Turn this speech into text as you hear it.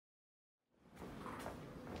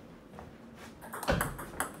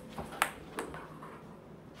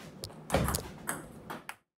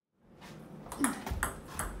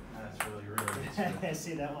I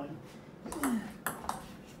see that one. Really,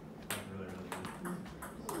 really good.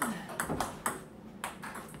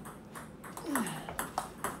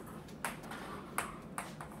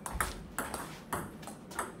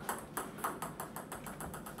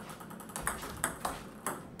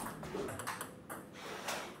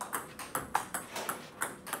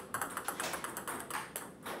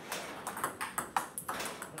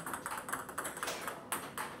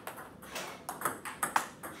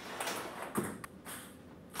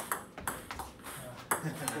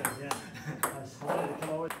 Yeah. I wanted to come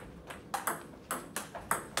over.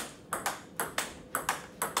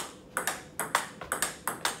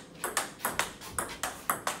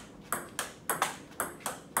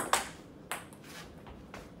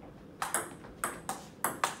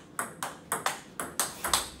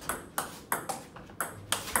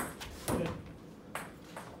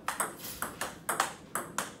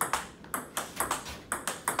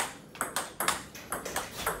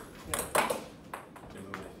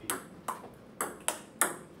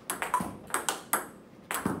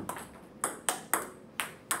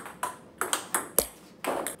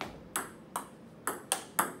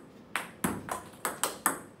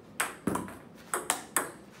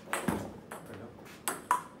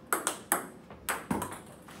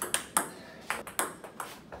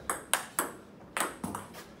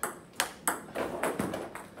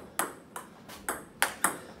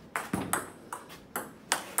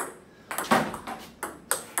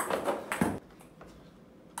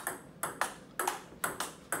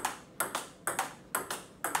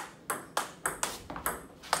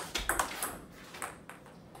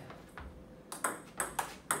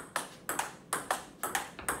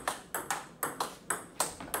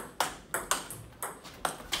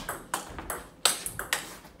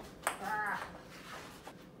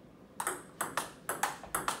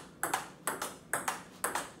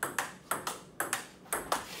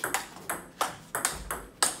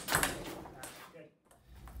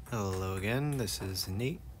 Hello again, this is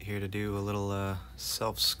Nate, here to do a little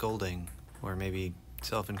self-scolding, or maybe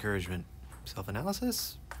self-encouragement.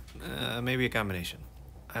 Self-analysis? Maybe a combination.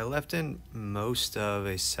 I left in most of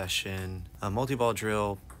a session, a multi-ball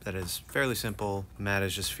drill that is fairly simple. Matt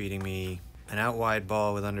is just feeding me an out-wide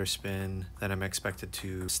ball with underspin that I'm expected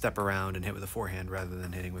to step around and hit with a forehand rather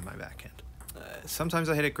than hitting with my backhand. Sometimes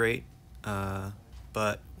I hit it great,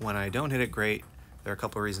 but when I don't hit it great, there are a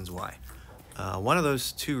couple of reasons why. One of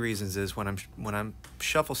those two reasons is when I'm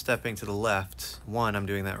shuffle stepping to the left, one, I'm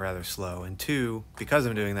doing that rather slow, and two, because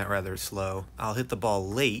I'm doing that rather slow, I'll hit the ball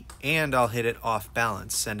late and I'll hit it off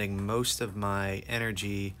balance, sending most of my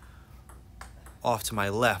energy off to my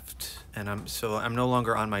left, and I'm no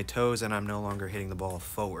longer on my toes and I'm no longer hitting the ball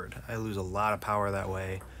forward. I lose a lot of power that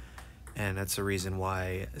way, and that's the reason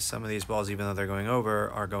why some of these balls, even though they're going over,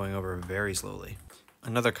 are going over very slowly.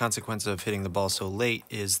 Another consequence of hitting the ball so late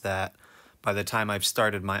is that by the time I've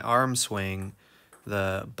started my arm swing,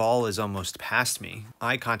 the ball is almost past me.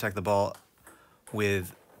 I contact the ball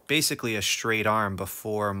with basically a straight arm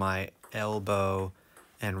before my elbow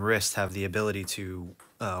and wrist have the ability to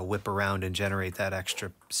whip around and generate that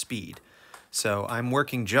extra speed. So I'm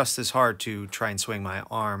working just as hard to try and swing my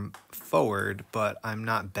arm forward, but I'm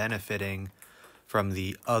not benefiting from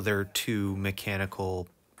the other two mechanical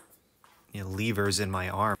levers in my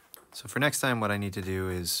arm. So for next time, what I need to do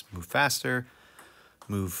is move faster,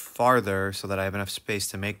 move farther so that I have enough space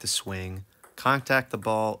to make the swing, contact the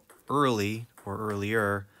ball early or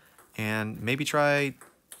earlier, and maybe try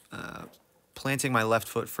planting my left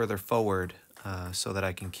foot further forward so that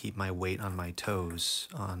I can keep my weight on my toes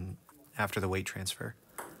after the weight transfer.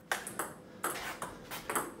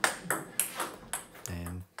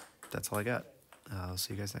 And that's all I got. I'll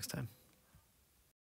see you guys next time.